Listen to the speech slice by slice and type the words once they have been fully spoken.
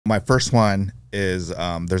my first one is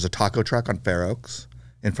there's a taco truck on Fair Oaks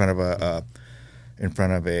in front of a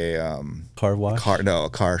car wash. A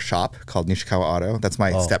car shop called Nishikawa Auto. That's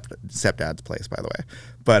my stepdad's place, by the way.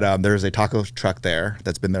 But there's a taco truck there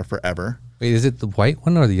that's been there forever. Wait, is it the white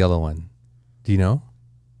one or the yellow one? Do you know?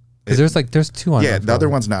 Because there's two on. Yeah, the other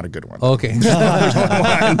one's not a good one. Oh, okay.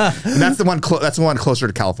 That's the one. That's the one closer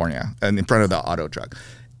to California and in front of the auto truck.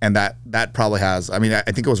 And that probably has. I mean, I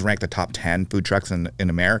think it was ranked the top 10 food trucks in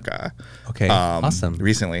America. Okay, awesome.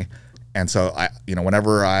 Recently, and so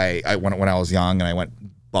whenever when I was young and I went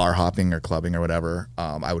bar hopping or clubbing or whatever,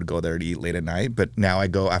 I would go there to eat late at night. But now I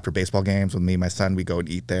go after baseball games with me and my son. We go and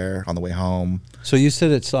eat there on the way home. So you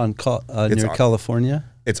said it's on near California?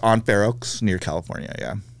 It's on Fair Oaks near California.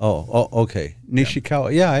 Yeah. Oh, okay.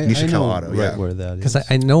 Nishikawa. Yeah, I know Auto, yeah. where that is. Because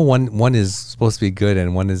I know one is supposed to be good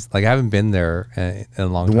and one is like I haven't been there in a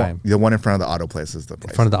long time. The one in front of the auto place is the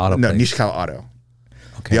place. In front of the auto place. No, Nishikawa Auto.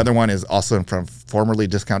 Okay. The other one is also in front of formerly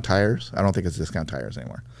Discount Tires. I don't think it's Discount Tires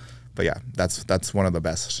anymore. But yeah, that's one of the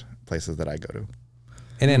best places that I go to.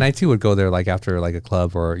 And I too would go there like after like a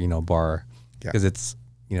club or bar because it's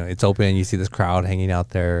it's open. You see this crowd hanging out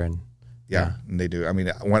there and yeah, and they do. I mean,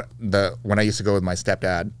 when I used to go with my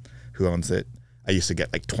stepdad, who owns it, I used to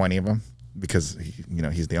get like 20 of them because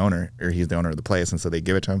he's the owner of the place, and so they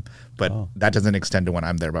give it to him. But that doesn't extend to when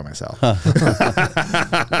I'm there by myself.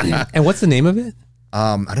 And what's the name of it?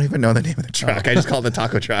 I don't even know the name of the truck. I just call it the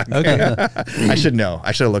taco truck. Okay. I should know.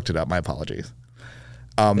 I should have looked it up. My apologies.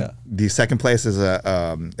 The second place is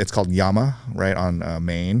it's called Yama, right on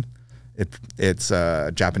Main. It's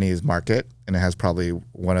a Japanese market, and it has probably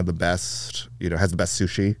one of the best. Has the best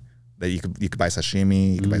sushi that you could buy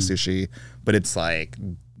sashimi, you could buy sushi, but it's like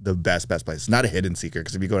the best place. It's not a hidden seeker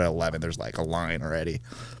because if you go to 11, there's like a line already.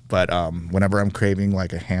 But whenever I'm craving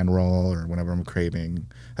like a hand roll or whenever I'm craving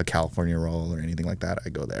a California roll or anything like that, I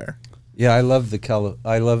go there. Yeah, I love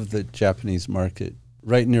the Japanese market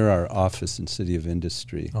right near our office in City of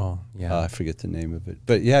Industry. Oh, yeah. I forget the name of it.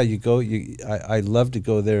 But yeah, I love to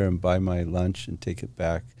go there and buy my lunch and take it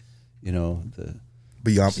back.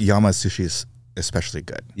 But Yama sushi is especially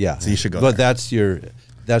good. Yeah. So you should go there. But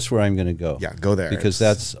that's where I'm going to go. Yeah, go there. Because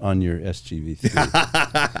that's on your SGV.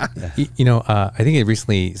 I think it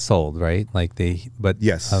recently sold, right?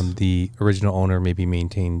 Yes. The original owner maybe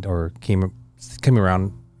maintained or came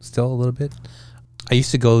around still a little bit. I used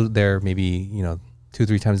to go there maybe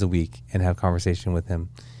 2-3 times a week and have conversation with him.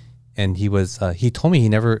 And he told me he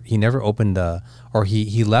never opened or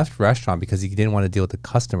he left restaurant because he didn't want to deal with the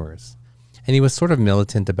customers. And he was sort of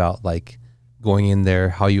militant about like going in there,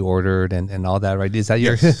 how you ordered and all that, right? Is that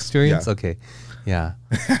your experience? Yeah. Okay. Yeah.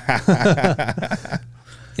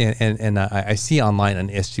 and I see online on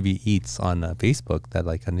SGV Eats on Facebook that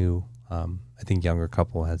like a new, I think younger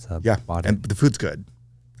couple has bought it. And the food's good.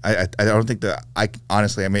 I don't think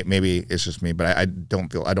honestly, maybe it's just me, but I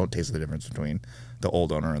don't taste the difference between the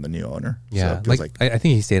old owner and the new owner. Yeah. So I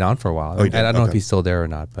think he stayed on for a while. I don't know if he's still there or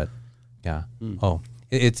not, but yeah. Oh,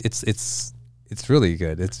 it's really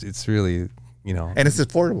good. It's really, and it's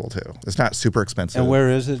affordable too. It's not super expensive. And where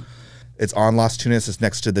is it? It's on Las Tunas. It's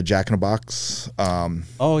next to the Jack in the Box.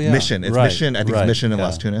 Mission. It's right, Mission. I think right, it's Mission in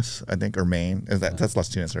Las Tunas. I think or Maine. That's Las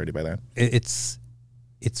Tunas already by then. It's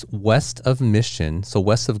west of Mission, so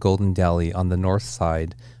west of Golden Deli on the north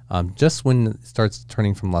side. Just when it starts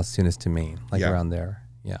turning from Las Tunas to Maine, around there.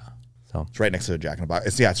 Yeah. So it's right next to the Jack in the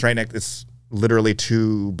Box. It's right next. It's literally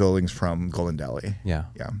 2 buildings from Golden Deli. Yeah.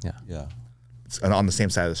 It's on the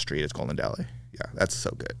same side of the street as Golden Deli. Yeah, that's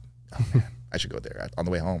so good. Oh, man. I should go there on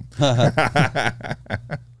the way home.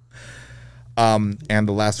 And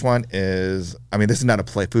the last one is, this is not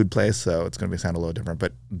a food place, so it's going to sound a little different,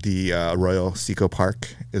 but the Arroyo Seco Park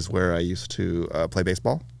is where I used to play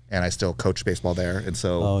baseball, and I still coach baseball there. And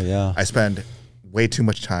so I spend way too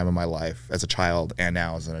much time in my life as a child and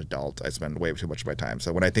now as an adult. I spend way too much of my time.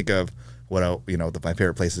 So when I think of my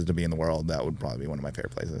favorite places to be in the world, that would probably be one of my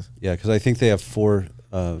favorite places. Yeah, because I think they have 4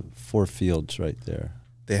 fields right there.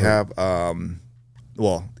 They have,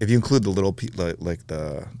 if you include the little, like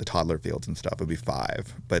the toddler fields and stuff, it would be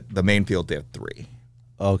 5. But the main field, they have 3.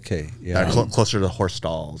 Okay, yeah. Closer to the horse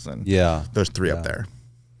stalls and those 3 up there.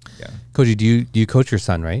 Yeah. Koji, do you coach your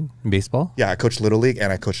son, right, in baseball? Yeah, I coach Little League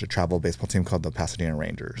and I coach a travel baseball team called the Pasadena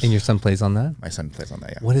Rangers. And your son plays on that? My son plays on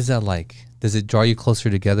that, yeah. What is that like? Does it draw you closer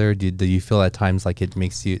together? Do you feel at times like it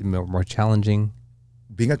makes you more challenging?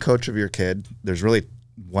 Being a coach of your kid, there's really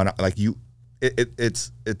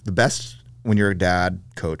it's the best when you're a dad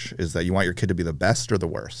coach is that you want your kid to be the best or the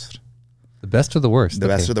worst. The best or the worst? The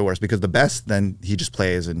best or the worst, because the best, then he just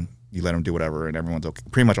plays and you let him do whatever and everyone's okay.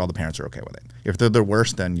 Pretty much all the parents are okay with it. If they're the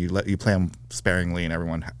worst, then you play them sparingly and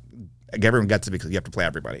everyone everyone gets it because you have to play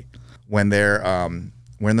everybody. When they're in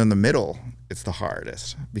the middle, it's the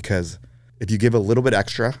hardest because if you give a little bit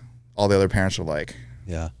extra, all the other parents are like,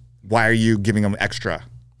 yeah, why are you giving them extra?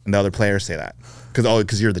 And the other players say that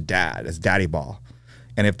because you're the dad. It's daddy ball.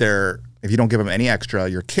 And if you don't give them any extra,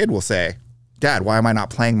 your kid will say, Dad, why am I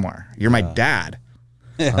not playing more? You're my dad.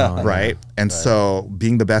 Yeah. Right. And so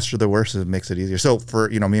being the best or the worst makes it easier. So for,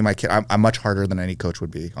 me and my kid, I'm much harder than any coach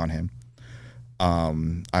would be on him.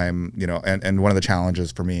 I'm, and one of the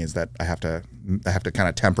challenges for me is that I have to kind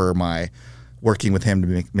of temper my working with him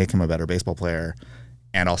to make him a better baseball player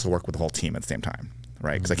and also work with the whole team at the same time.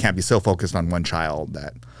 Right. Because I can't be so focused on one child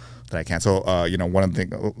that I can't. So, one of the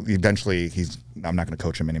things, eventually I'm not going to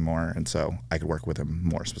coach him anymore. And so I could work with him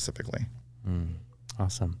more specifically.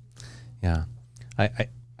 Awesome. Yeah.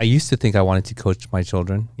 I used to think I wanted to coach my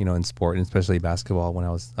children, in sport, and especially basketball when I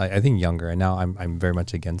was, I think, younger. And now I'm very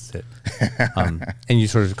much against it. And you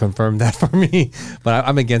sort of confirmed that for me. But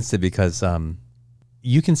I'm against it because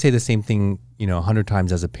you can say the same thing, 100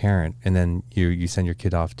 times as a parent, and then you send your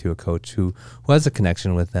kid off to a coach who has a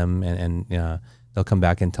connection with them, and they'll come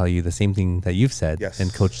back and tell you the same thing that you've said. Yes.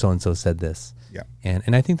 And Coach so-and-so said this. Yeah.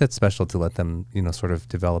 And I think that's special to let them, sort of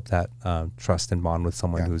develop that trust and bond with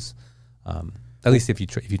someone who's, at least if you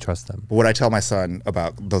trust them. But what I tell my son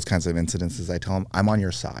about those kinds of incidents is I tell him, I'm on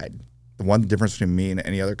your side. The one difference between me and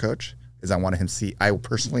any other coach is I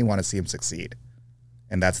personally want to see him succeed.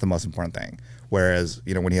 And that's the most important thing. Whereas,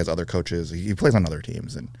 when he has other coaches, he plays on other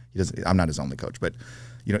teams, and I'm not his only coach, but,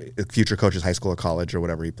 future coaches, high school or college or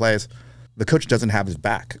whatever he plays, the coach doesn't have his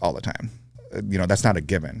back all the time. That's not a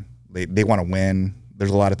given. They want to win.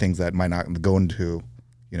 There's a lot of things that might not go into,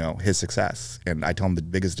 his success. And I tell him the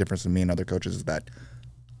biggest difference in me and other coaches is that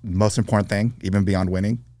the most important thing, even beyond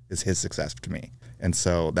winning, is his success to me. And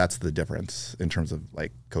so that's the difference in terms of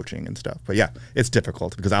like coaching and stuff. But yeah, it's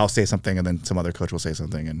difficult because I'll say something and then some other coach will say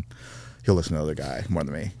something and he'll listen to the other guy more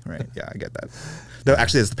than me. Right. Yeah, I get that. Though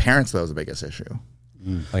actually, as the parents, though, is the biggest issue.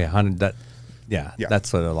 Oh yeah,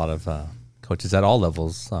 that's what a lot of coaches at all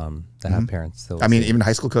levels that have parents. I mean, even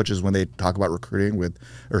high school coaches, when they talk about recruiting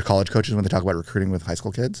or college coaches, when they talk about recruiting with high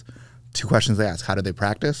school kids, 2 questions they ask: how do they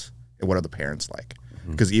practice, and what are the parents like?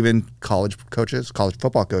 Because even college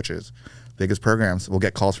football coaches, biggest programs will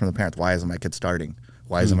get calls from the parents. Why isn't my kid starting?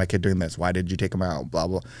 Why isn't my kid doing this? Why did you take him out? Blah,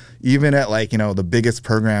 blah. Even at the biggest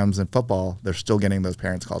programs in football, they're still getting those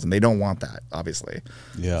parents calls, and they don't want that, obviously.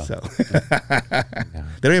 Yeah. So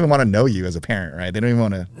they don't even want to know you as a parent, right? They don't even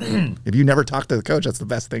want to. If you never talk to the coach, that's the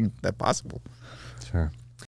best thing that's possible. Sure.